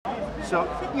So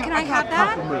can I have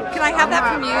that? Can I have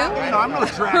that from you? No, I'm no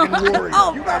dragon warrior.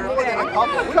 Oh, you got more than a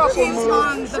couple James moves.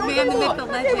 Hong, the man, the myth, the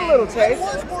legend. A little taste.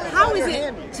 How is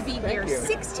it to be here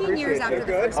 16 years after the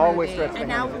first movie, and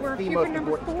now we're here for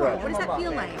number 4? What does that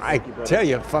feel like? I tell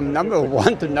you, from number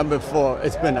 1 to number 4,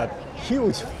 it's been a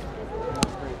huge,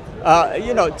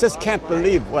 you know, just can't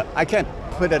believe what, I can't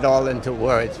put it all into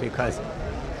words, because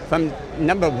from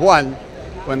number 1,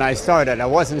 when I started, I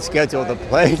wasn't scheduled to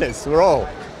play this role.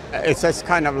 It's just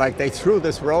kind of like they threw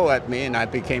this role at me and I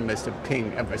became Mr.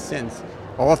 Ping ever since.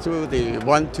 All through the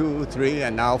 1, 2, 3,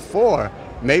 and now 4.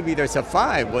 Maybe there's a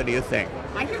 5. What do you think?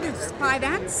 I hear there's 5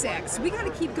 and 6. We got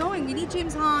to keep going. We need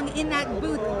James Hong in that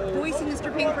booth, voicing Mr.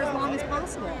 Ping for as long as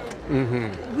possible.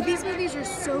 These movies are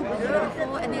so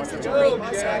beautiful and they have such a great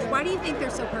message. Why do you think they're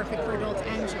so perfect for adults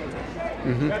and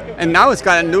children? And now it's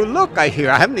got a new look, I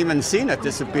hear. I haven't even seen it.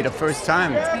 This will be the first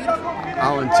time. It's beautiful.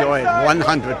 I'll enjoy it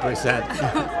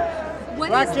 100%.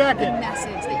 What is the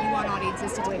message that you want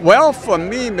audiences to take? Well, for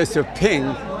me, Mr.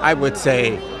 Ping, I would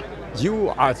say you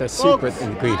are the secret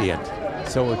ingredient.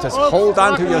 So just hold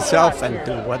on to yourself and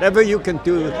do whatever you can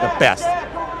do the best.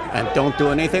 And don't do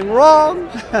anything wrong.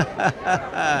 Why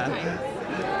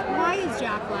is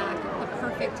Jack Black the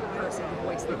perfect person to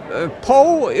voice the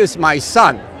Po is my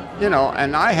son, you know,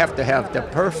 and I have to have the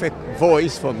perfect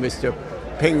voice for Mr.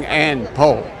 Ping and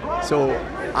Po. So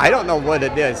I don't know what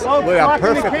it is. We're a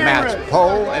perfect match,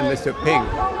 Po and Mr. Ping.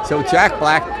 So Jack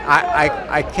Black,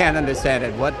 I can't understand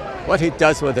it. What he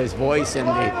does with his voice and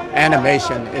the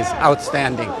animation is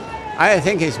outstanding. I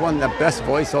think he's one of the best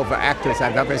voiceover actors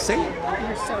I've ever seen.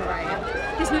 You're so right.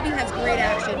 This movie has great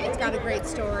action. It's got a great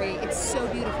story. It's so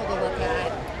beautiful to look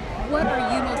at. What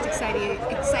are you most excited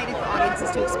for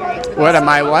audiences to experience? What am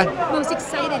I what? Most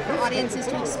excited for audiences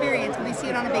to experience when they see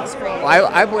it on a big screen?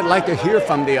 I would like to hear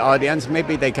from the audience.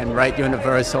 Maybe they can write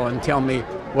Universal and tell me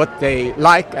what they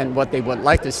like and what they would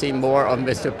like to see more of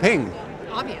Mr. Ping.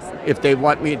 Obviously. If they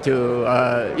want me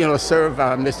to, you know, serve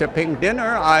Mr. Ping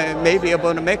dinner, I may be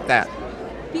able to make that.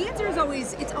 The answer is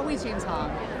always, it's always James Hong.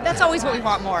 That's always what we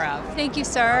want more of. Thank you,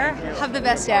 sir. Have the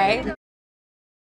best day.